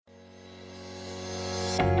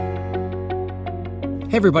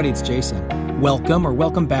Hey everybody, it's Jason.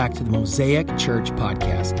 Welcome back to the Mosaic Church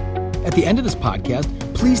Podcast. At the end of this podcast,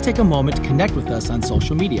 please take a moment to connect with us on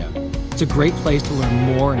social media. It's a great place to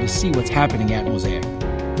learn more and to see what's happening at Mosaic.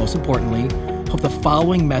 Most importantly, hope the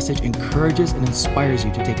following message encourages and inspires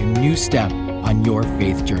you to take a new step on your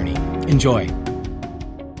faith journey. Enjoy.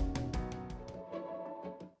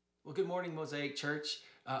 Well, good morning, Mosaic Church.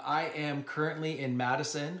 I am currently in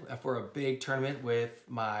Madison for a big tournament with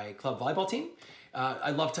my club volleyball team.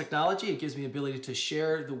 I love technology. It gives me the ability to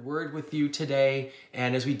share the word with you today.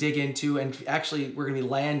 And as we dig into, and actually we're going to be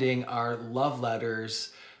landing our love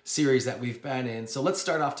letters series that we've been in. So let's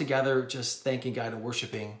start off together just thanking God and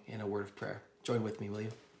worshiping in a word of prayer. Join with me, will you?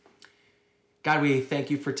 God, we thank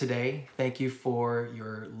you for today. Thank you for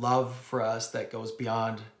your love for us that goes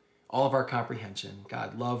beyond all of our comprehension.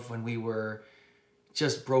 God, love when we were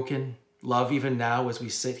just broken. Love even now as we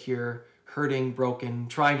sit here hurting, broken,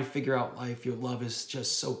 trying to figure out life. Your love is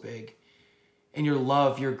just so big. And your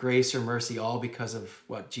love, your grace, your mercy, all because of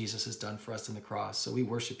what Jesus has done for us on the cross. So we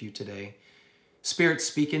worship you today. Spirit,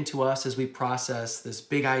 speak into us as we process this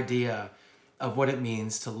big idea of what it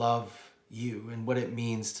means to love you and what it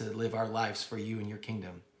means to live our lives for you and your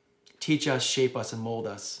kingdom. Teach us, shape us, and mold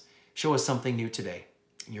us. Show us something new today.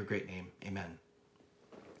 In your great name, amen.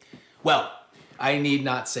 Well, I need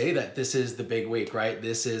not say that this is the big week, right?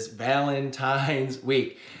 This is Valentine's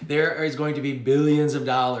week. There is going to be billions of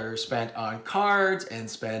dollars spent on cards and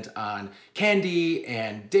spent on candy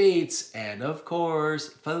and dates and, of course,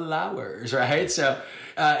 flowers, right? So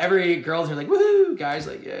every girl's like, woohoo, guys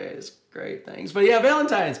like, yeah, it's great, thanks. But yeah,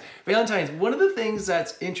 Valentine's. One of the things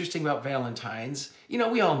that's interesting about Valentine's, you know,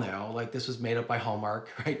 we all know, like this was made up by Hallmark,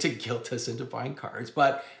 right, to guilt us into buying cards.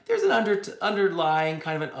 But there's an underlying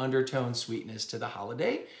kind of an undertone sweetness to the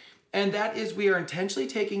holiday. And that is we are intentionally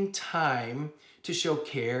taking time to show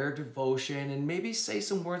care, devotion, and maybe say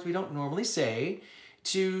some words we don't normally say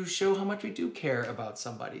to show how much we do care about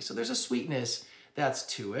somebody. So there's a sweetness that's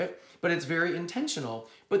to it, but it's very intentional.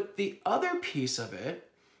 But the other piece of it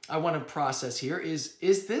I want to process here is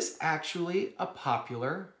this actually a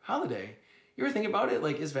popular holiday? You ever think about it?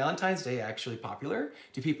 Like, is Valentine's Day actually popular?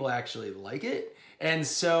 Do people actually like it? And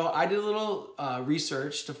so I did a little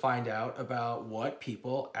research to find out about what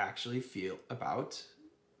people actually feel about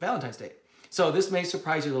Valentine's Day. So this may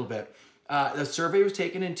surprise you a little bit. The survey was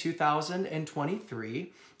taken in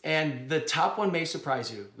 2023, and the top one may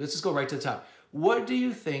surprise you. Let's just go right to the top. What do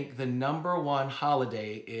you think the number one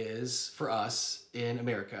holiday is for us in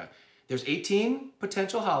America? There's 18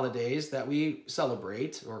 potential holidays that we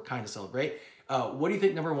celebrate or kind of celebrate. What do you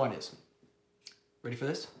think number one is? Ready for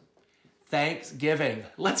this? Thanksgiving.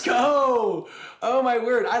 Let's go. Oh my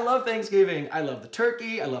word. I love Thanksgiving. I love the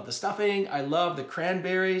turkey. I love the stuffing. I love the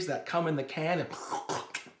cranberries that come in the can and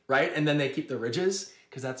right? And then they keep the ridges,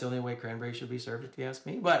 because that's the only way cranberry should be served, if you ask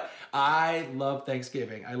me. But I love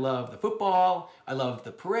Thanksgiving. I love the football. I love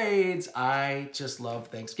the parades. I just love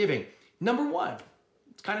Thanksgiving. Number one.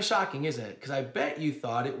 It's kind of shocking, isn't it? Because I bet you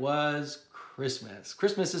thought it was Christmas.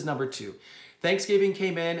 Christmas is number two. Thanksgiving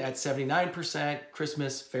came in at 79%.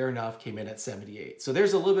 Christmas, fair enough, came in at 78%. So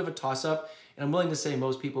there's a little bit of a toss-up. And I'm willing to say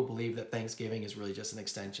most people believe that Thanksgiving is really just an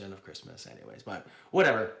extension of Christmas anyways. But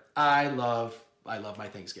whatever. I love my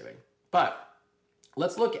Thanksgiving. But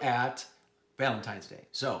let's look at Valentine's Day.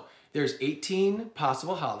 So there's 18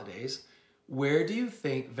 possible holidays. Where do you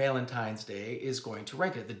think Valentine's Day is going to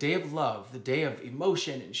rank it? The day of love, the day of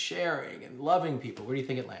emotion and sharing and loving people. Where do you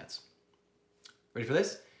think it lands? Ready for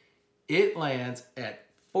this? It lands at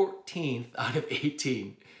 14th out of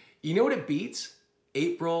 18. You know what it beats?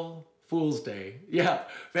 April Fool's Day. Yeah,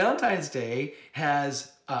 Valentine's Day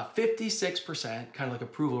has 56% kind of like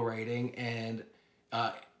approval rating, and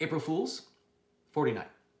April Fool's 49.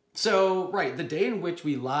 So, right, the day in which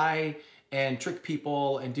we lie and trick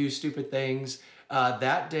people and do stupid things,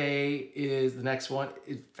 that day is the next one.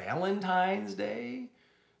 Is Valentine's Day.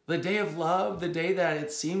 The day of love, the day that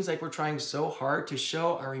it seems like we're trying so hard to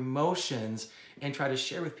show our emotions and try to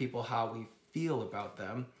share with people how we feel about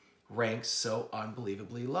them, ranks so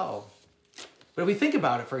unbelievably low. But if we think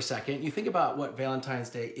about it for a second, you think about what Valentine's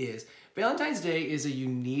Day is. Valentine's Day is a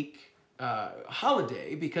unique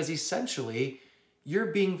holiday because essentially you're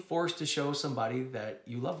being forced to show somebody that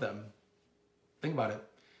you love them. Think about it.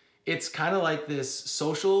 It's kind of like this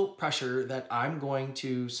social pressure that I'm going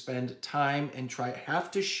to spend time and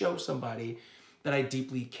have to show somebody that I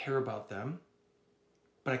deeply care about them,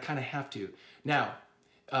 but I kind of have to. Now,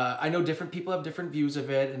 I know different people have different views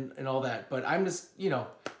of it and all that, but I'm just,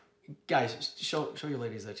 guys, show your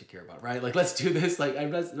ladies that you care about, right? Like, let's do this. Like,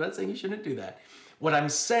 I'm not saying you shouldn't do that. What I'm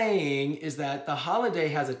saying is that the holiday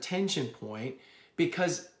has a tension point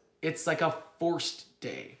because it's like a forced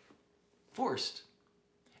day. Forced.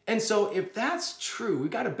 And so if that's true, we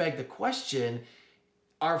got to beg the question,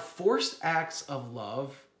 are forced acts of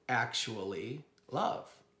love actually love?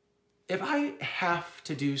 If I have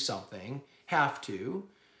to do something,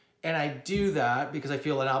 and I do that because I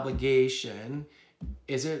feel an obligation,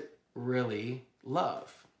 is it really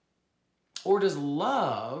love? Or does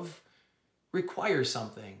love require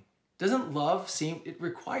something? Doesn't love it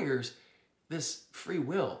requires this free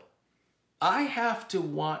will? I have to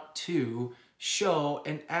want to show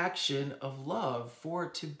an action of love for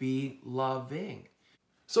it to be loving.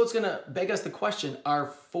 So it's going to beg us the question, are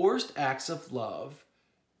forced acts of love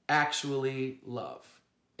actually love?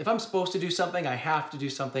 If I'm supposed to do something, I have to do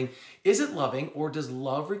something. Is it loving, or does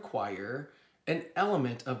love require an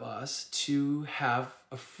element of us to have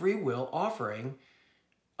a free will offering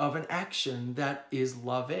of an action that is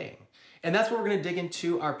loving? And that's what we're going to dig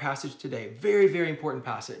into our passage today. Very, very important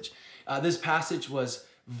passage. This passage was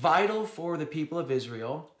vital for the people of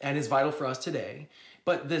Israel and is vital for us today.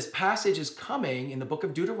 But this passage is coming in the book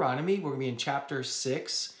of Deuteronomy. We're going to be in chapter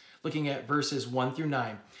 6, looking at verses 1 through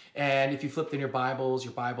 9. And if you flipped in your Bibles,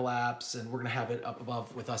 your Bible apps, and we're going to have it up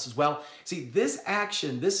above with us as well. See, this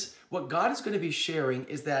action, what God is going to be sharing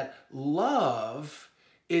is that love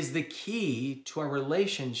is the key to our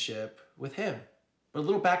relationship with Him. But a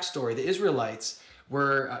little backstory, the Israelites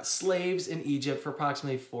were slaves in Egypt for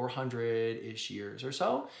approximately 400-ish years or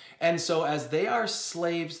so. And so as they are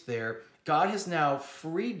slaves there, God has now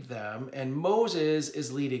freed them, and Moses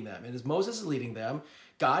is leading them. And as Moses is leading them,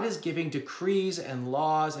 God is giving decrees and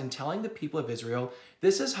laws and telling the people of Israel,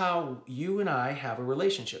 this is how you and I have a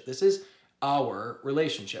relationship. This is our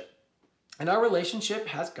relationship. And our relationship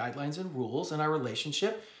has guidelines and rules, and our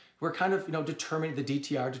relationship, we're kind of, determining, the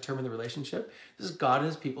DTR determine the relationship. This is God and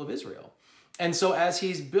His people of Israel. And so as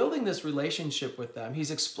He's building this relationship with them,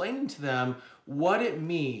 He's explaining to them what it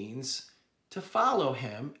means to follow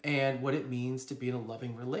Him and what it means to be in a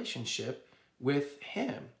loving relationship with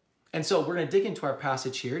Him. And so we're going to dig into our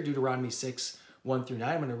passage here, Deuteronomy 6, 1 through 9.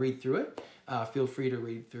 I'm going to read through it. Feel free to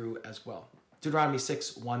read through as well. Deuteronomy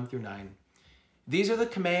 6, 1 through 9. These are the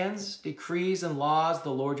commands, decrees, and laws the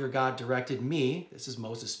Lord your God directed me, this is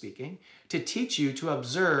Moses speaking, to teach you to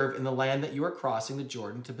observe in the land that you are crossing the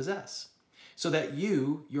Jordan to possess, so that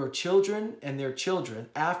you, your children, and their children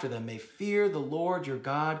after them may fear the Lord your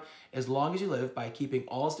God as long as you live by keeping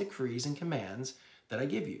all His decrees and commands that I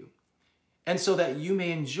give you, and so that you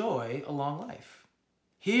may enjoy a long life.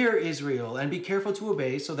 Hear, Israel, and be careful to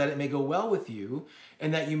obey, so that it may go well with you,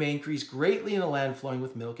 and that you may increase greatly in a land flowing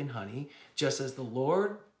with milk and honey, just as the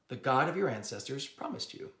Lord, the God of your ancestors,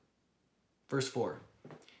 promised you. Verse 4.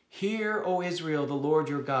 Hear, O Israel, the Lord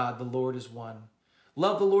your God, the Lord is one.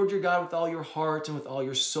 Love the Lord your God with all your heart and with all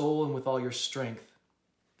your soul and with all your strength.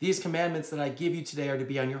 These commandments that I give you today are to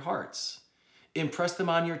be on your hearts. Impress them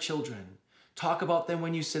on your children. Talk about them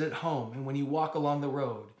when you sit at home and when you walk along the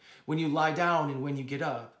road, when you lie down and when you get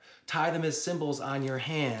up. Tie them as symbols on your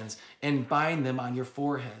hands and bind them on your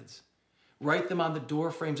foreheads. Write them on the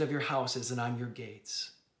door frames of your houses and on your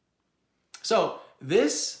gates. So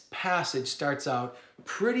this passage starts out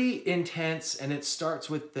pretty intense, and it starts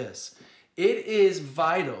with this. It is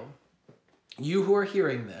vital, you who are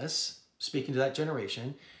hearing this, speaking to that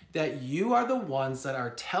generation, that you are the ones that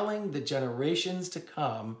are telling the generations to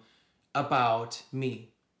come about me.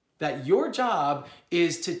 That your job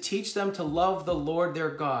is to teach them to love the Lord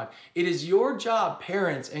their God. It is your job,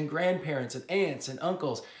 parents and grandparents and aunts and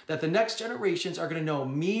uncles, that the next generations are going to know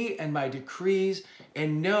me and my decrees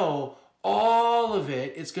and know all of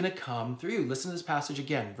it is going to come through you. Listen to this passage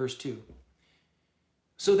again, verse 2.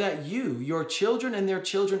 So that you, your children and their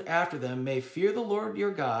children after them, may fear the Lord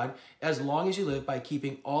your God as long as you live by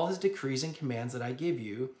keeping all His decrees and commands that I give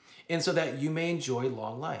you, and so that you may enjoy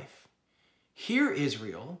long life. Hear,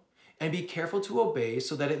 Israel, and be careful to obey,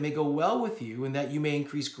 so that it may go well with you, and that you may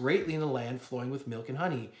increase greatly in the land flowing with milk and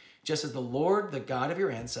honey, just as the Lord, the God of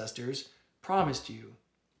your ancestors, promised you.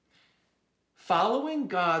 Following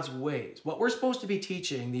God's ways, what we're supposed to be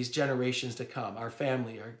teaching these generations to come, our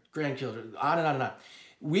family, our grandchildren, on and on and on.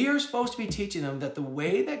 We are supposed to be teaching them that the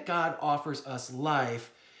way that God offers us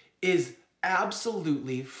life is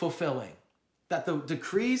absolutely fulfilling. That the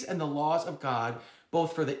decrees and the laws of God,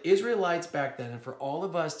 both for the Israelites back then and for all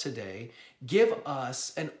of us today, give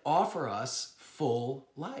us and offer us full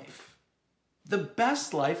life. The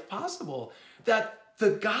best life possible. That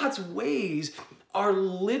the God's ways are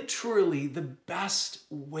literally the best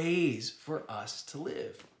ways for us to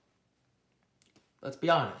live. Let's be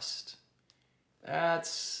honest.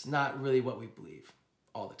 That's not really what we believe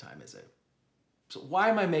all the time, is it? So why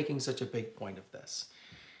am I making such a big point of this?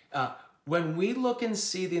 When we look and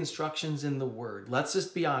see the instructions in the Word, let's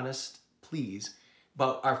just be honest, please,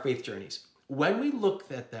 about our faith journeys. When we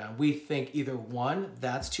look at them, we think either one,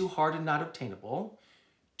 that's too hard and not obtainable.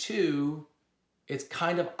 Two, it's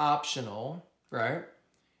kind of optional, right?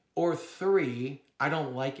 Or three, I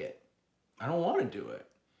don't like it. I don't want to do it.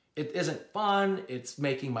 It isn't fun. It's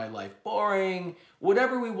making my life boring.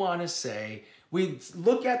 Whatever we want to say, we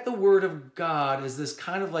look at the Word of God as this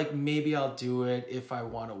kind of like, maybe I'll do it if I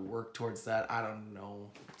want to work towards that. I don't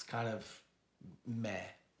know. It's kind of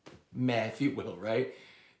meh, if you will, right?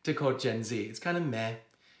 To quote Gen Z, it's kind of meh.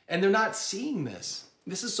 And they're not seeing this.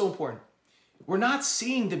 This is so important. We're not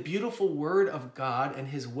seeing the beautiful Word of God and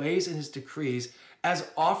His ways and His decrees as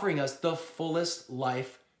offering us the fullest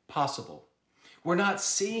life possible. We're not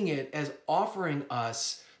seeing it as offering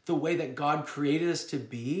us the way that God created us to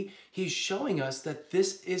be. He's showing us that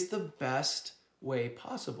this is the best way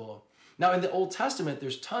possible. Now, in the Old Testament,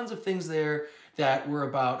 there's tons of things there that were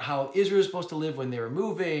about how Israel was supposed to live when they were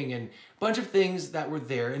moving and a bunch of things that were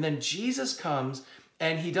there. And then Jesus comes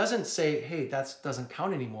and He doesn't say, hey, that doesn't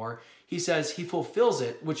count anymore. He says He fulfills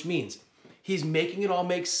it, which means He's making it all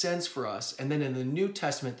make sense for us. And then in the New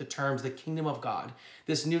Testament, the terms, the kingdom of God,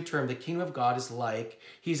 this new term, the kingdom of God, is like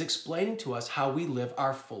He's explaining to us how we live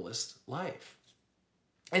our fullest life.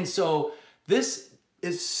 And so this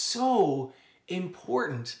is so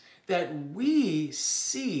important that we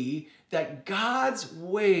see that God's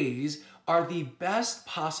ways are the best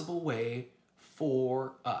possible way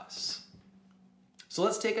for us. So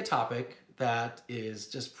let's take a topic that is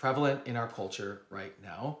just prevalent in our culture right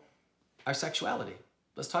now, our sexuality.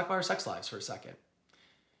 Let's talk about our sex lives for a second.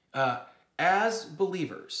 As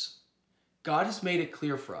believers, God has made it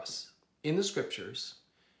clear for us in the scriptures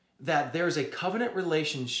that there's a covenant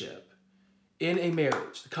relationship in a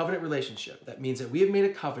marriage, the covenant relationship. That means that we have made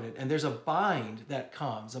a covenant and there's a bind that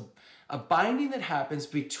comes, a binding that happens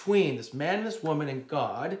between this man and this woman and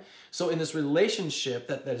God. So in this relationship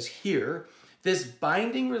that is here, this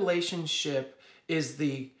binding relationship is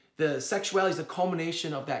the sexuality is the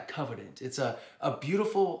culmination of that covenant. It's a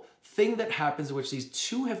beautiful thing that happens in which these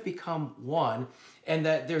two have become one, and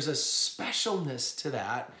that there's a specialness to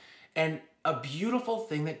that and a beautiful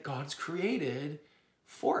thing that God's created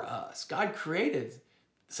for us. God created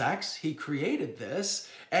sex. He created this,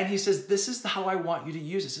 and He says, this is how I want you to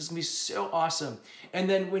use this. This is going to be so awesome. And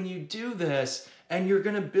then when you do this, and you're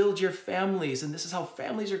going to build your families, and this is how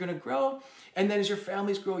families are going to grow, and then as your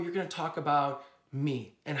families grow, you're going to talk about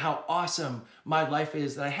me and how awesome my life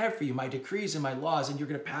is that I have for you, my decrees and my laws, and you're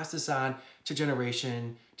going to pass this on to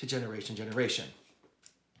generation to generation, generation.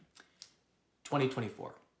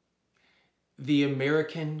 2024. The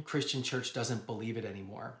American Christian church doesn't believe it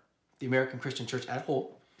anymore. The American Christian church as a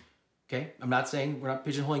whole, okay? I'm not saying, we're not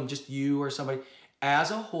pigeonholing just you or somebody.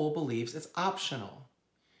 As a whole believes it's optional.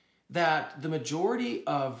 That the majority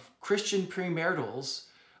of Christian premaritals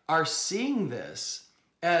are seeing this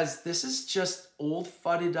as this is just old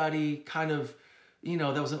fuddy-duddy kind of,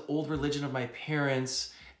 that was an old religion of my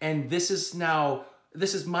parents. And this is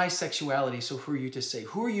my sexuality. So who are you to say?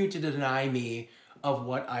 Who are you to deny me of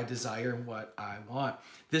what I desire and what I want?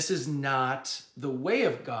 This is not the way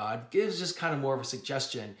of God. Gives just kind of more of a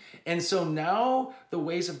suggestion. And so now the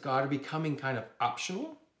ways of God are becoming kind of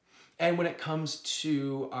optional. And when it comes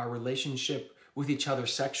to our relationship with each other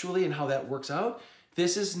sexually and how that works out,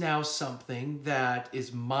 this is now something that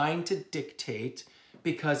is mine to dictate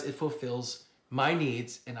because it fulfills my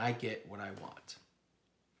needs and I get what I want.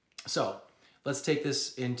 So let's take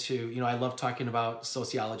this into, I love talking about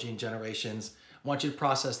sociology and generations. I want you to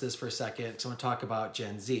process this for a second because I want to talk about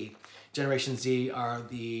Gen Z. Generation Z are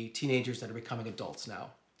the teenagers that are becoming adults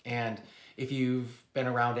now. And if you've been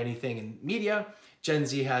around anything in media, Gen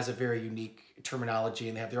Z has a very unique terminology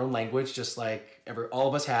and they have their own language, just like all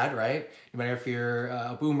of us had, right? No matter if you're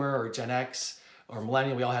a boomer or Gen X or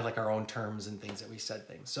millennial, we all had like our own terms and things that we said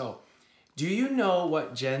things. So do you know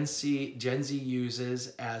what Gen Z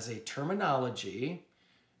uses as a terminology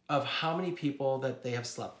of how many people that they have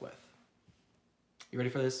slept with? You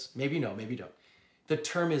ready for this? Maybe you know, maybe you don't. The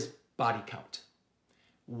term is body count.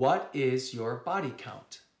 What is your body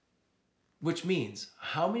count? Which means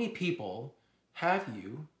how many people have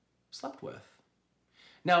you slept with?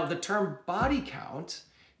 Now, the term body count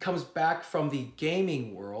comes back from the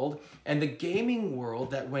gaming world, and the gaming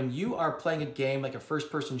world that when you are playing a game like a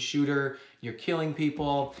first-person shooter, you're killing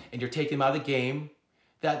people and you're taking them out of the game,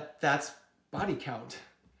 that's body count.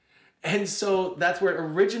 And so that's where it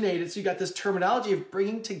originated. So you got this terminology of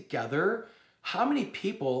bringing together How many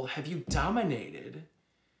people have you dominated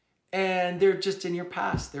and they're just in your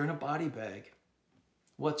past? They're in a body bag.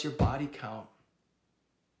 What's your body count?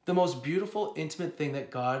 The most beautiful, intimate thing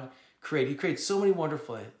that God created. He created so many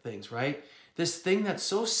wonderful things, right? This thing that's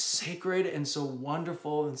so sacred and so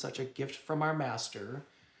wonderful and such a gift from our master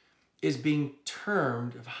is being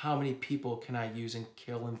termed of how many people can I use and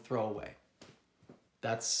kill and throw away.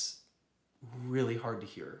 That's really hard to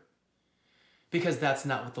hear because that's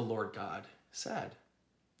not what the Lord God said.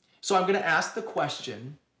 So I'm going to ask the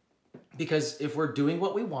question, because if we're doing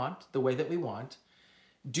what we want, the way that we want,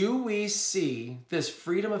 do we see this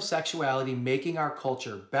freedom of sexuality making our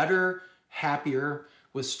culture better, happier,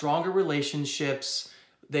 with stronger relationships?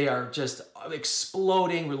 They are just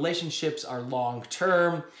exploding. Relationships are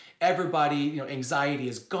long-term. Everybody, anxiety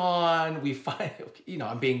is gone. We find,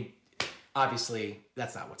 obviously,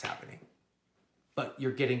 that's not what's happening. But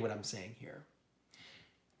you're getting what I'm saying here.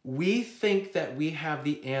 We think that we have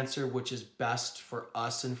the answer which is best for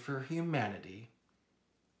us and for humanity.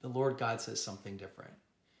 The Lord God says something different.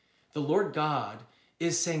 The Lord God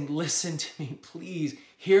is saying, listen to me, please.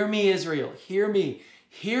 Hear me, Israel. Hear me.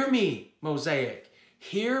 Hear me, Mosaic.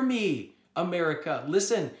 Hear me, America.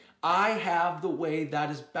 Listen, I have the way that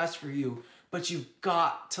is best for you, but you've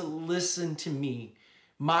got to listen to me.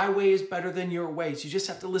 My way is better than your ways. You just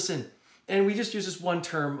have to listen. And we just use this one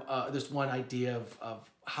term, this one idea of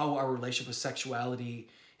how our relationship with sexuality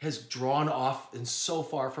has drawn off and so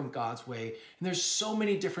far from God's way. And there's so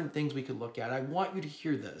many different things we could look at. I want you to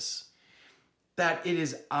hear this, that it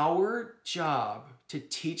is our job to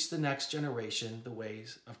teach the next generation the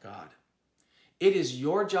ways of God. It is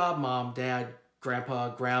your job, mom, dad, grandpa,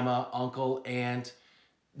 grandma, uncle, aunt,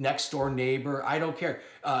 next door neighbor, I don't care.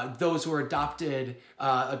 Those who are adopted,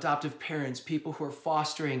 adoptive parents, people who are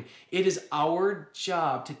fostering. It is our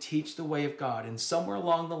job to teach the way of God. And somewhere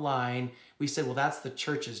along the line, we said, well, that's the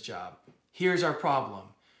church's job. Here's our problem.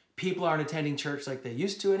 People aren't attending church like they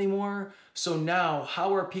used to anymore. So now,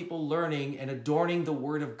 how are people learning and adorning the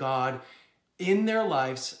word of God in their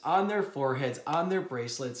lives, on their foreheads, on their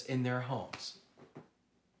bracelets, in their homes?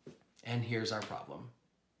 And here's our problem.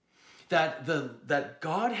 That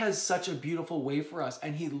God has such a beautiful way for us,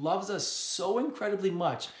 and he loves us so incredibly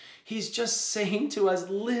much. He's just saying to us,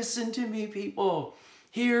 listen to me, people.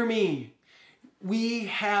 Hear me. We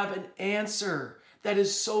have an answer that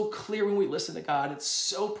is so clear when we listen to God. It's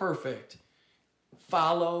so perfect.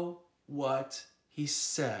 Follow what he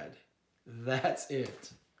said. That's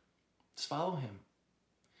it. Just follow him.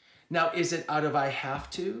 Now, is it out of I have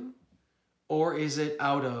to, or is it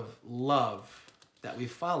out of love that we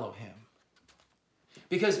follow him?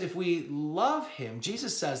 Because if we love him,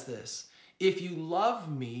 Jesus says this, if you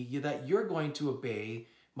love me, that you're going to obey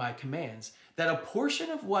my commands. That a portion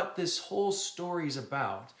of what this whole story is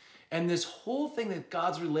about, and this whole thing that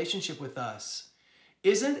God's relationship with us,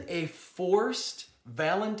 isn't a forced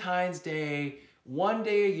Valentine's Day, one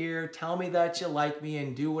day a year, tell me that you like me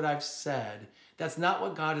and do what I've said. That's not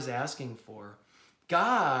what God is asking for.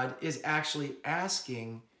 God is actually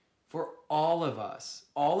asking for all of us,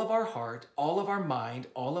 all of our heart, all of our mind,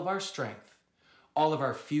 all of our strength, all of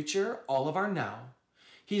our future, all of our now.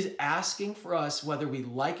 He's asking for us, whether we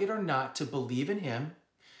like it or not, to believe in him,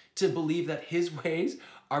 to believe that his ways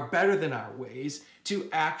are better than our ways, to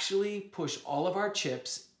actually push all of our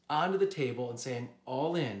chips onto the table and say, I'm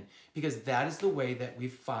all in, because that is the way that we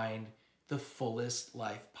find the fullest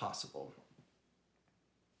life possible.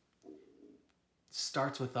 It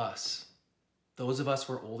starts with us. Those of us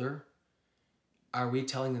who are older, are we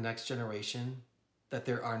telling the next generation that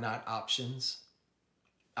there are not options?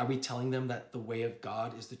 Are we telling them that the way of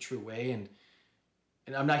God is the true way? And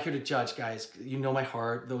I'm not here to judge, guys. You know my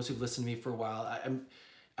heart. Those who've listened to me for a while,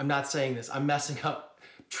 I'm not saying this. I'm messing up,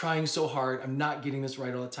 trying so hard. I'm not getting this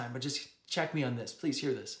right all the time. But just check me on this. Please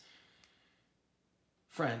hear this.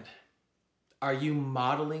 Friend, are you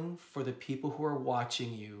modeling for the people who are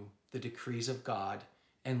watching you the decrees of God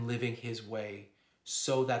and living his way,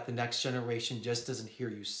 so that the next generation just doesn't hear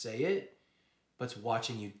you say it, but's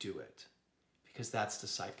watching you do it? Because that's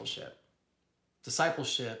discipleship.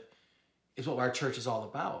 Discipleship is what our church is all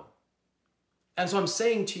about. And so I'm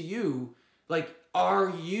saying to you,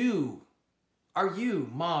 are you,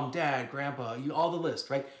 mom, dad, grandpa, you, all the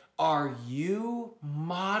list, right? Are you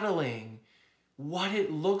modeling what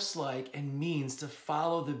it looks like and means to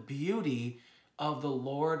follow the beauty of the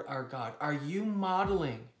Lord our God? Are you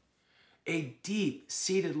modeling a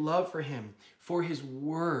deep-seated love for him, for his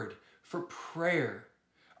word, for prayer?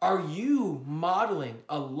 Are you modeling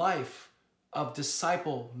a life of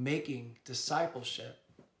disciple-making discipleship?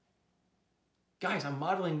 Guys, I'm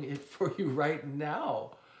modeling it for you right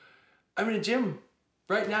now. I'm in a gym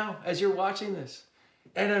right now as you're watching this.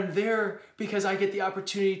 And I'm there because I get the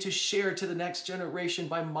opportunity to share to the next generation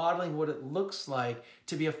by modeling what it looks like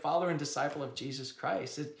to be a follower and disciple of Jesus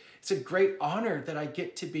Christ. It's a great honor that I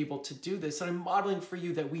get to be able to do this. And I'm modeling for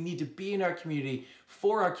you that we need to be in our community,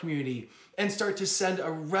 for our community, and start to send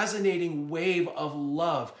a resonating wave of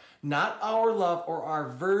love. Not our love or our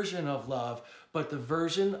version of love, but the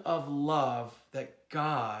version of love that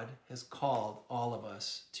God has called all of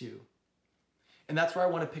us to. And that's where I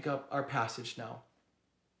want to pick up our passage now.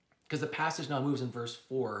 Because the passage now moves in verse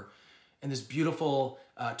 4. And this beautiful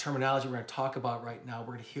terminology we're going to talk about right now,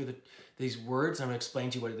 we're going to hear these words. And I'm going to explain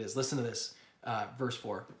to you what it is. Listen to this, verse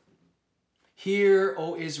 4. Hear,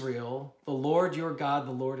 O Israel, the Lord your God,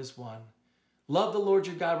 the Lord is one. Love the Lord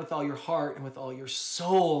your God with all your heart and with all your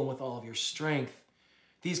soul and with all of your strength.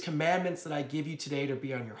 These commandments that I give you today to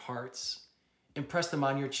be on your hearts. Impress them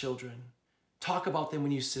on your children. Talk about them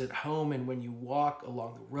when you sit at home and when you walk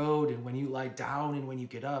along the road and when you lie down and when you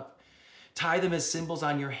get up. Tie them as symbols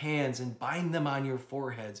on your hands and bind them on your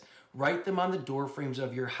foreheads. Write them on the doorframes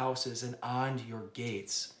of your houses and on your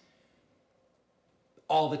gates.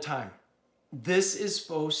 All the time. This is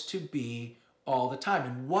supposed to be all the time.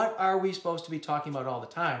 And what are we supposed to be talking about all the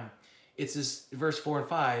time? It's this verse 4 and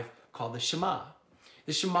 5 called the Shema.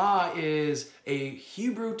 The Shema is a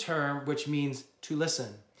Hebrew term which means to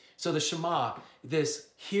listen. So the Shema, this,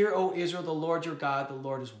 hear, O Israel, the Lord your God, the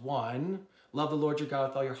Lord is one. Love the Lord your God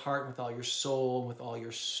with all your heart, and with all your soul, and with all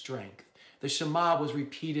your strength. The Shema was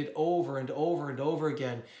repeated over and over and over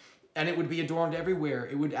again, and it would be adorned everywhere.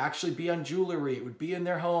 It would actually be on jewelry. It would be in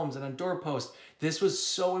their homes and on doorposts. This was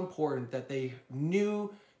so important that they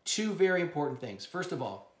knew two very important things. First of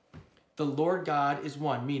all, the Lord God is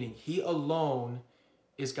one, meaning he alone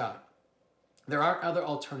is God. There aren't other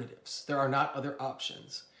alternatives. There are not other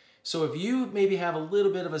options. So if you maybe have a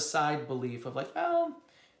little bit of a side belief of like, well,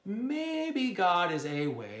 maybe God is a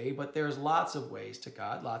way, but there's lots of ways to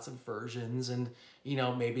God, lots of versions, and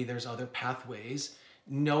maybe there's other pathways.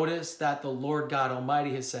 Notice that the Lord God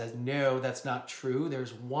Almighty has said, no, that's not true.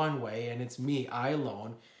 There's one way, and it's me. I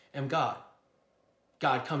alone am God.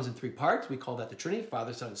 God comes in three parts. We call that the Trinity,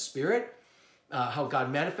 Father, Son, and Spirit. How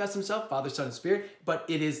God manifests himself, Father, Son, and Spirit. But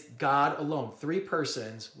it is God alone. Three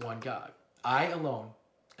persons, one God. I alone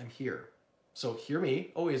am here. So hear me,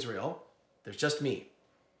 O Israel. There's just me.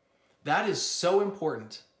 That is so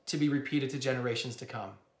important to be repeated to generations to come.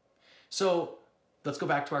 So let's go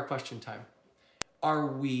back to our question time. Are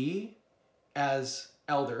we, as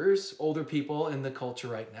elders, older people in the culture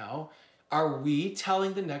right now, are we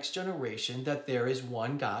telling the next generation that there is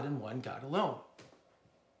one God and one God alone?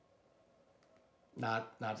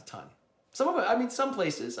 Not a ton. Some of it, some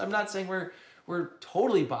places. I'm not saying we're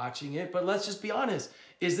totally botching it, but let's just be honest.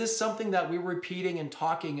 Is this something that we're repeating and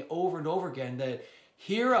talking over and over again, that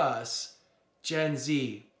hear us, Gen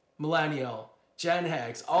Z, Millennial, Gen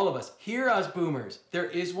X, all of us, hear us boomers. There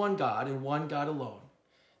is one God and one God alone.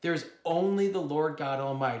 There's only the Lord God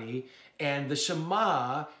Almighty. And the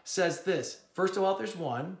Shema says this. First of all, there's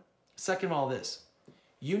one. Second of all, this.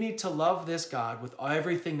 You need to love this God with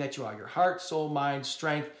everything that you are. Your heart, soul, mind,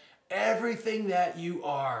 strength, everything that you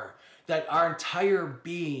are. That our entire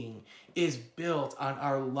being is built on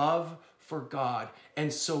our love for God.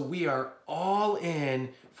 And so we are all in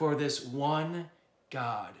for this one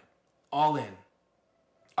God. All in.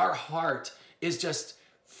 Our heart is just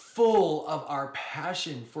full of our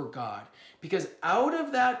passion for God. Because out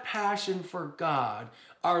of that passion for God,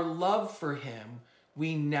 our love for him,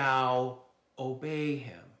 we now obey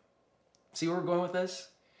him. See where we're going with this?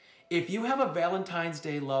 If you have a Valentine's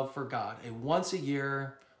Day love for God, a once a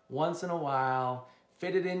year, once in a while,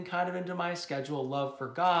 fit it in kind of into my schedule love for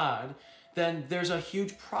God, then there's a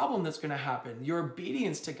huge problem that's going to happen. Your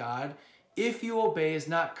obedience to God, if you obey, is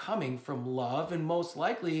not coming from love. And most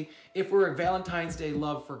likely, if we're a Valentine's Day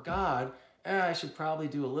love for God, I should probably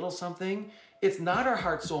do a little something. It's not our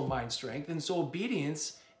heart, soul, mind, strength. And so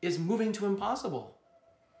obedience is moving to impossible.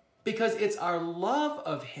 Because it's our love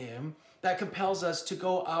of him that compels us to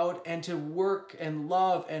go out and to work and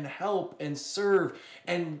love and help and serve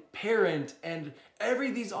and parent and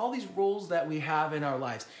all these roles that we have in our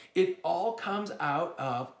lives. It all comes out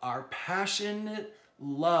of our passionate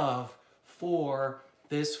love for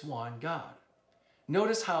this one God.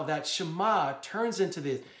 Notice how that Shema turns into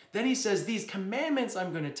this. Then he says, these commandments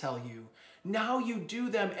I'm going to tell you. Now you do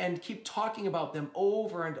them and keep talking about them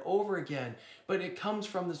over and over again. But it comes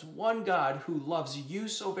from this one God who loves you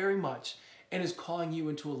so very much and is calling you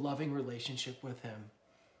into a loving relationship with him.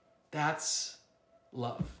 That's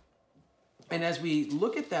love. And as we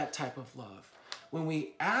look at that type of love, when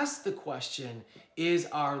we ask the question, is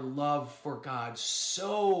our love for God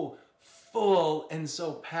so full and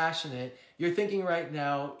so passionate? You're thinking right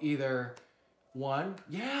now either one,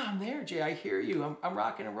 yeah, I'm there, Jay, I hear you. I'm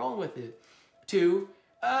rocking and rolling with it. Two,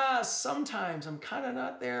 sometimes I'm kind of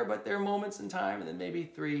not there, but there are moments in time. And then maybe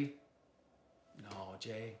three, no,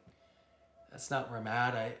 Jay, that's not where I'm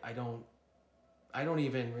at. I don't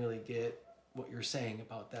even really get what you're saying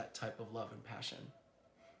about that type of love and passion.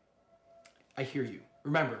 I hear you.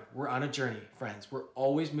 Remember, we're on a journey, friends. We're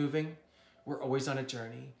always moving. We're always on a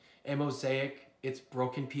journey. And Mosaic, it's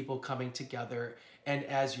broken people coming together. And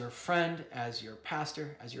as your friend, as your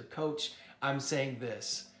pastor, as your coach, I'm saying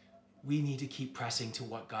this. We need to keep pressing to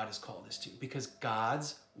what God has called us to, because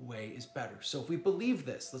God's way is better. So if we believe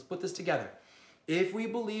this, let's put this together. If we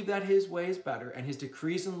believe that his way is better and his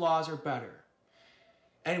decrees and laws are better,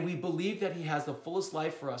 and we believe that he has the fullest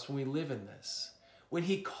life for us when we live in this, when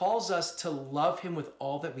he calls us to love him with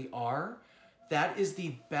all that we are, that is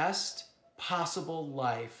the best possible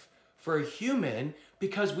life for a human,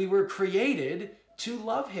 because we were created to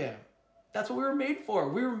love him. That's what we were made for.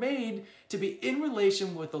 We were made to be in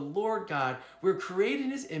relation with the Lord God. We're created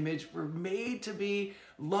in his image. We're made to be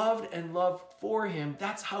loved and loved for him.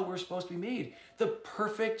 That's how we're supposed to be made. The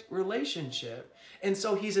perfect relationship. And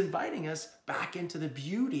so he's inviting us back into the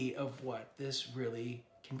beauty of what this really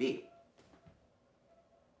can be.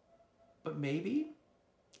 But maybe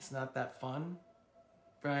it's not that fun,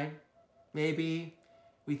 right? Maybe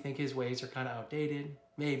we think his ways are kind of outdated.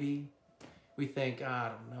 Maybe we think, I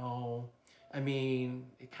don't know. I mean,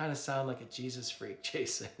 it kind of sounds like a Jesus freak,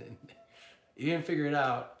 Jason. You didn't figure it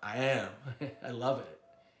out. I am. I love it.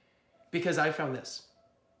 Because I found this.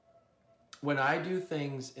 When I do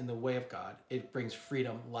things in the way of God, it brings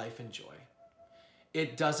freedom, life, and joy.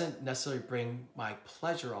 It doesn't necessarily bring my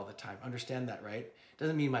pleasure all the time. Understand that, right? It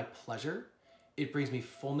doesn't mean my pleasure. It brings me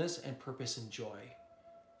fullness and purpose and joy,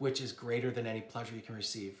 which is greater than any pleasure you can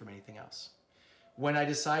receive from anything else. When I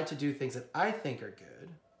decide to do things that I think are good,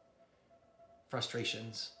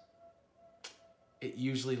 frustrations, it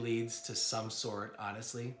usually leads to some sort,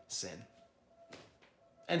 honestly, sin.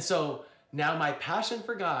 And so now my passion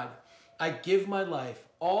for God, I give my life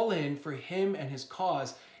all in for him and his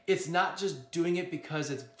cause. It's not just doing it because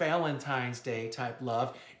it's Valentine's Day type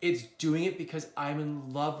love. It's doing it because I'm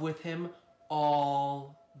in love with him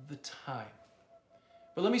all the time.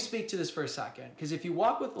 But let me speak to this for a second, because if you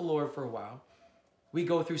walk with the Lord for a while, we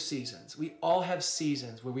go through seasons. We all have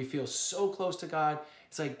seasons where we feel so close to God.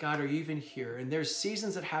 It's like, God, are you even here? And there's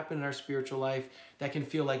seasons that happen in our spiritual life that can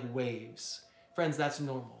feel like waves. Friends, that's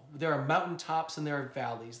normal. There are mountaintops and there are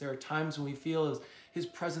valleys. There are times when we feel his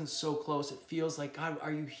presence so close, it feels like, God,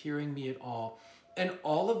 are you hearing me at all? And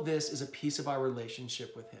all of this is a piece of our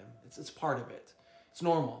relationship with him. It's part of it. It's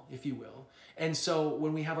normal, if you will. And so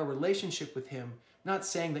when we have a relationship with him, not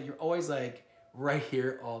saying that you're always like right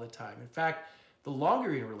here all the time. In fact, the longer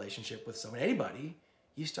you're in a relationship with someone, anybody,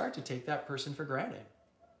 you start to take that person for granted.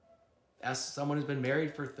 As someone who's been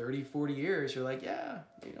married for 30, 40 years, you're like, yeah,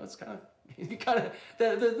 it's kind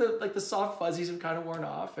of, like the soft fuzzies have kind of worn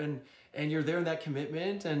off, and you're there in that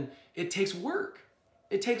commitment, and it takes work.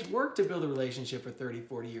 It takes work to build a relationship for 30,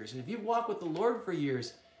 40 years. And if you've walked with the Lord for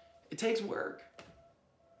years, it takes work.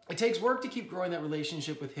 It takes work to keep growing that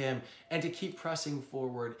relationship with him and to keep pressing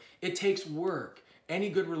forward. It takes work. Any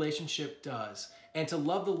good relationship does. And to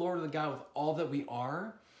love the Lord of the God with all that we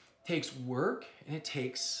are takes work, and it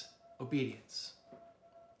takes obedience.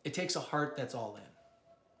 It takes a heart that's all in.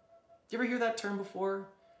 You ever hear that term before?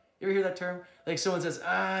 You ever hear that term? Like someone says,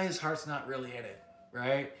 his heart's not really in it,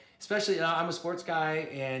 right? Especially, I'm a sports guy,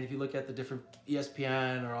 and if you look at the different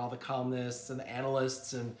ESPN or all the columnists and the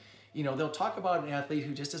analysts, and they'll talk about an athlete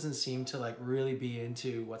who just doesn't seem to like really be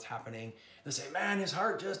into what's happening. They'll say, man, his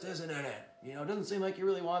heart just isn't in it. It doesn't seem like he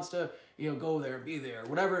really wants to, go there, be there,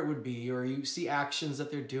 whatever it would be. Or you see actions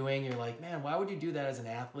that they're doing. You're like, man, why would you do that as an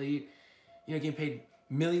athlete? Getting paid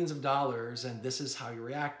millions of dollars, and this is how you're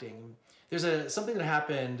reacting. There's something that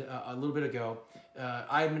happened a little bit ago.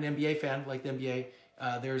 I'm an NBA fan, like the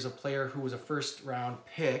NBA. There's a player who was a first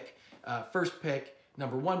pick,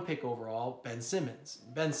 number one pick overall, Ben Simmons.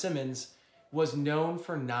 Ben Simmons was known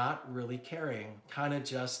for not really caring, kind of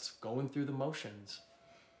just going through the motions.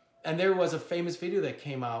 And there was a famous video that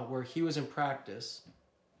came out where he was in practice,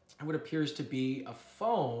 and what appears to be a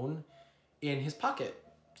phone in his pocket.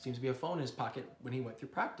 Seems to be a phone in his pocket when he went through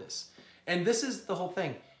practice. And this is the whole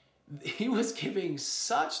thing. He was giving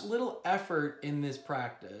such little effort in this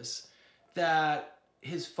practice that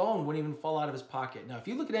his phone wouldn't even fall out of his pocket. Now, if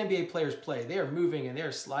you look at NBA players play, they are moving and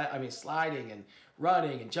they're sliding and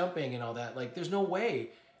running and jumping and all that. Like, there's no way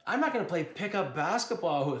I'm not going to play pickup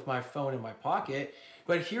basketball with my phone in my pocket.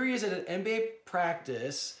 But here he is at an NBA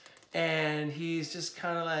practice, and he's just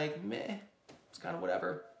kind of like, meh, it's kind of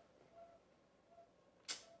whatever.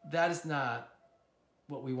 That is not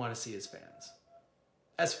what we want to see as fans.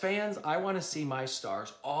 As fans, I want to see my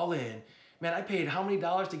stars all in. Man, I paid how many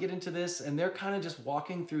dollars to get into this, and they're kind of just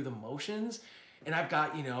walking through the motions. And I've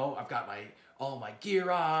got all my gear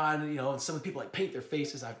on, and some of the people like paint their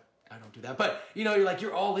faces. I don't do that. But,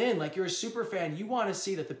 you're all in, like you're a super fan. You want to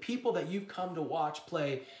see that the people that you've come to watch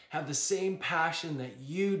play have the same passion that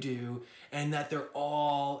you do and that they're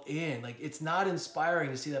all in. Like, it's not inspiring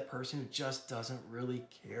to see that person who just doesn't really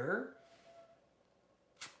care.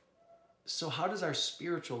 So how does our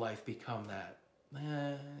spiritual life become that?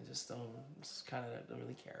 I just don't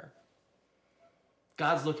really care.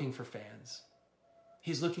 God's looking for fans.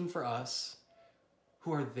 He's looking for us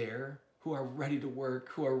who are there, who are ready to work,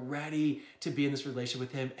 who are ready to be in this relationship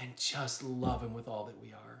with him and just love him with all that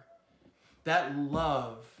we are. That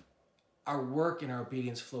love, our work and our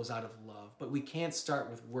obedience flows out of love, but we can't start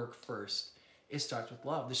with work first. It starts with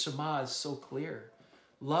love. The Shema is so clear.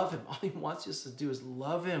 Love him. All he wants us to do is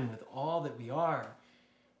love him with all that we are.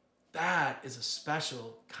 That is a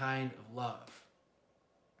special kind of love.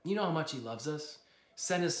 You know how much he loves us?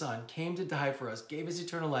 Sent his son, came to die for us, gave his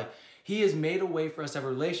eternal life. He has made a way for us to have a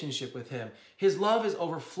relationship with him. His love is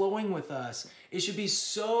overflowing with us. It should be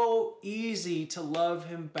so easy to love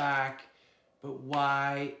him back, but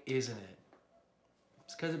why isn't it?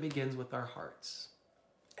 It's because it begins with our hearts.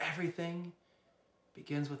 Everything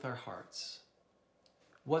begins with our hearts.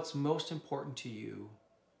 What's most important to you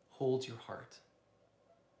holds your heart.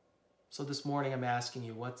 So this morning I'm asking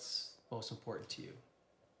you, what's most important to you?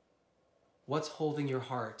 What's holding your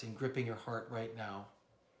heart and gripping your heart right now?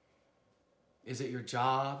 Is it your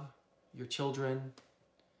job, your children?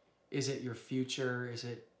 Is it your future? Is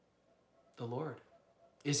it the Lord?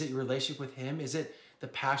 Is it your relationship with him? Is it the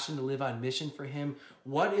passion to live on mission for him?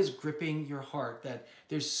 What is gripping your heart that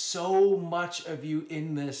there's so much of you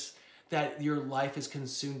in this that your life is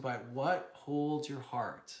consumed by? What holds your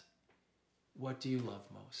heart? What do you love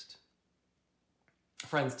most?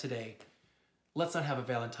 Friends, today, let's not have a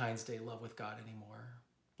Valentine's Day love with God anymore.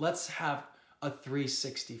 Let's have a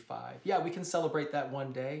 365. Yeah, we can celebrate that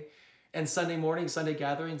one day. And Sunday morning, Sunday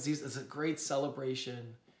gatherings, these is a great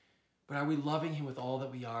celebration. But are we loving him with all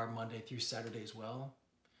that we are Monday through Saturday as well?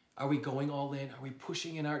 Are we going all in? Are we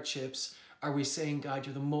pushing in our chips? Are we saying, God,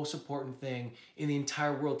 you're the most important thing in the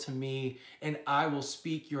entire world to me, and I will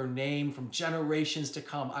speak your name from generations to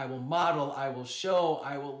come. I will model, I will show,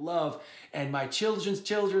 I will love, and my children's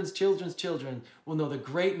children will know the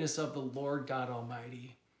greatness of the Lord God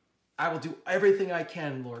Almighty. I will do everything I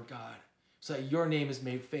can, Lord God, so that your name is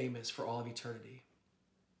made famous for all of eternity.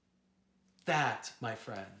 That, my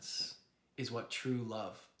friends, is what true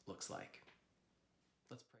love looks like.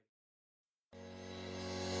 Let's pray.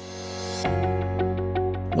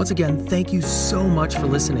 Once again, thank you so much for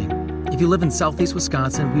listening. If you live in Southeast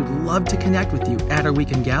Wisconsin, we would love to connect with you at our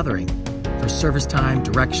weekend gathering. For service time,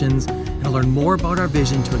 directions, and to learn more about our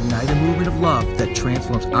vision to ignite a movement of love that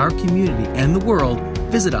transforms our community and the world,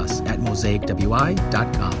 visit us at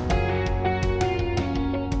mosaicwi.com.